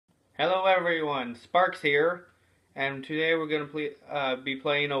Hello everyone, Sparks here, and today we're going to be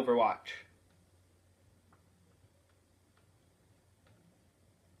playing Overwatch.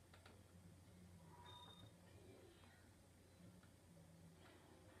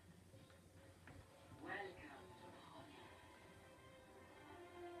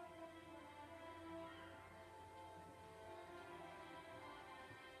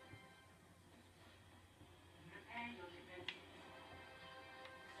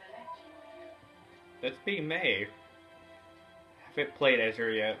 Let's be May. Haven't played as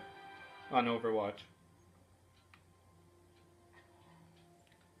her yet on Overwatch.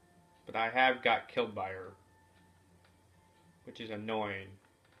 But I have got killed by her, which is annoying.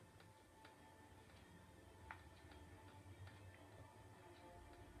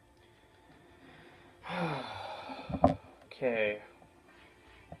 Okay.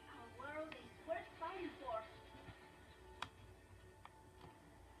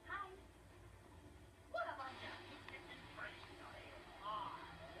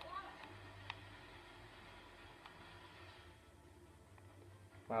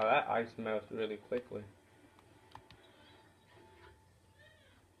 Wow, that ice melts really quickly.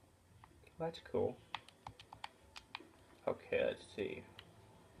 That's cool. Okay, let's see.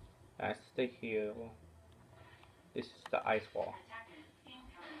 That's the heal. This is the ice wall.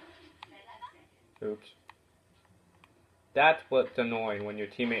 Oops. That's what's annoying when your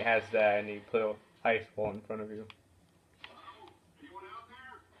teammate has that and you put an ice wall in front of you.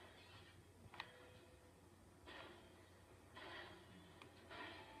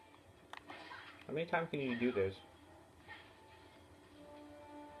 How many times can you do this?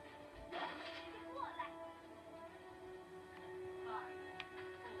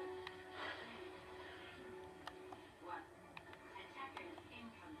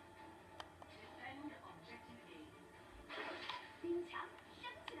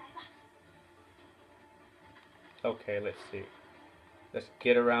 Okay, let's see. Let's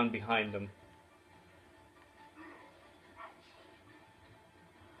get around behind them.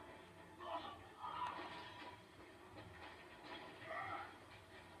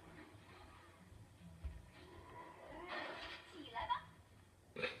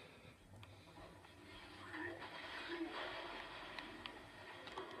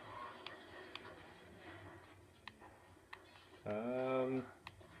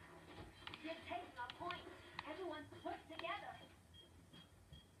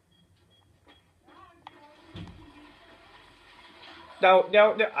 No,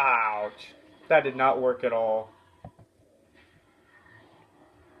 no, no. Ouch. That did not work at all.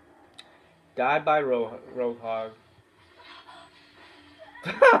 Died by Roadhog.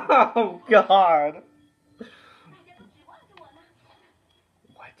 Oh, God.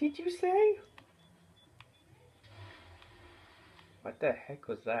 What did you say? What the heck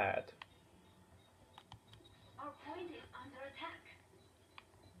was that? Our point is under attack.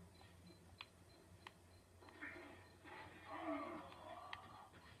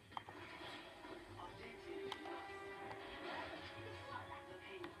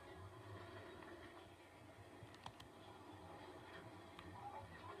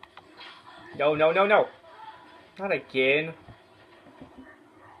 No, no, no, no. Not again.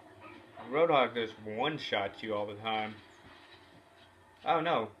 Roadhog just one-shots you all the time. Oh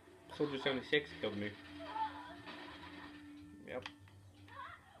no. Soldier 76 killed me. Yep.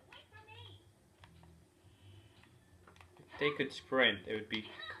 If they could sprint, it would be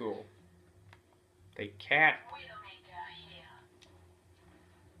cool. They can't.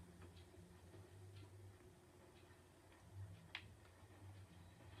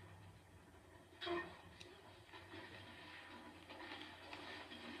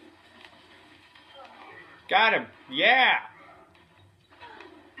 Got him! Yeah!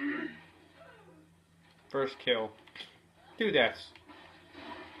 First kill. Do this.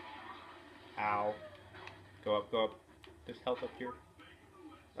 Ow. Go up, go up. There's health up here.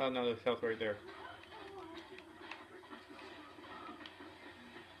 Oh no, there's health right there.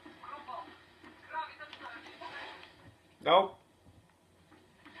 Nope.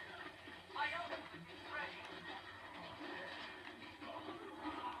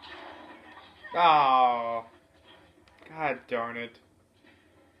 Oh. God darn it.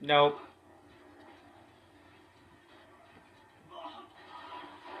 Nope.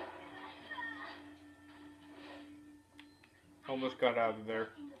 Almost got out of there.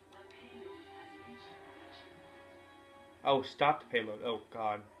 Oh, stop the payload. Oh,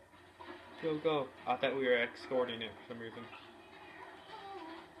 God. Go, go. I thought we were escorting it for some reason.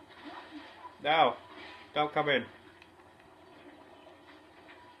 No. Don't come in.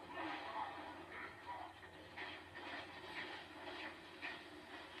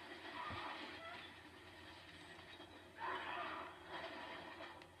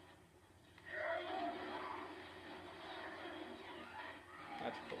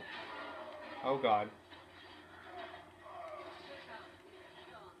 Oh god.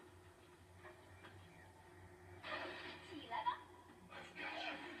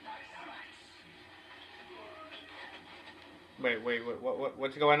 Wait,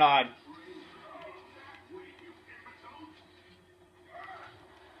 what's going on?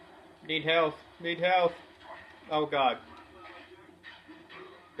 Need health, need health. Oh god.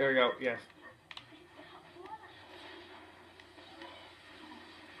 There we go, yes.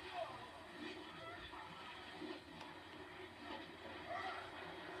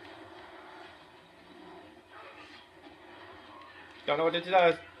 Don't know what this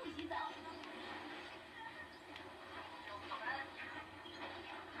does.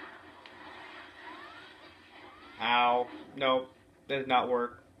 Ow. Nope. Does not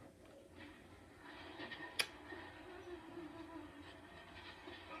work.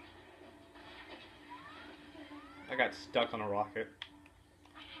 I got stuck on a rocket.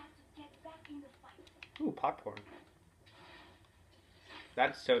 Ooh, popcorn.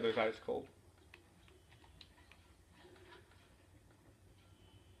 That soda's ice cold.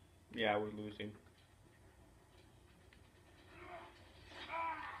 Yeah, we're losing.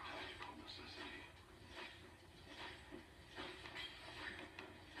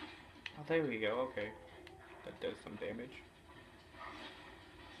 Oh, there we go. Okay. That does some damage.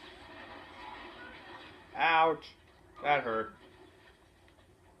 Ouch. That hurt.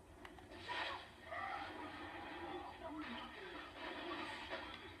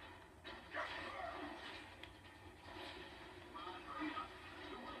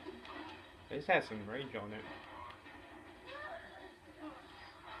 This has some range on it.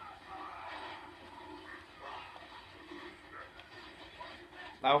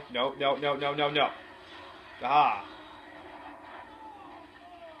 Oh, no, no, no, no, no, no. Ah.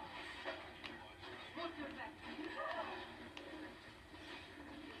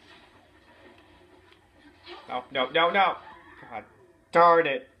 No, no, no, no. God darn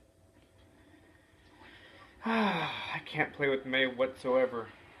it. I can't play with May whatsoever.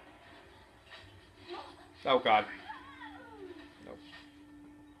 Oh god. Nope.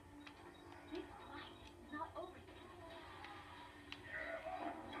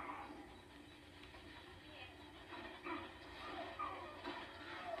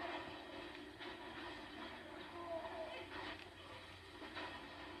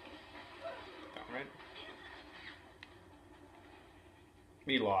 Alright.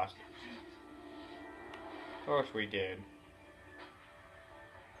 We lost. Of course we did.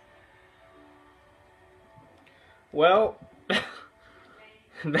 Well,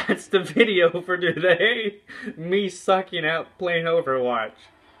 that's the video for today. Me sucking out playing Overwatch.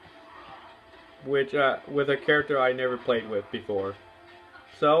 Which, with a character I never played with before.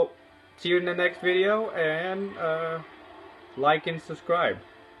 So, see you in the next video, and, like and subscribe.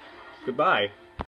 Goodbye.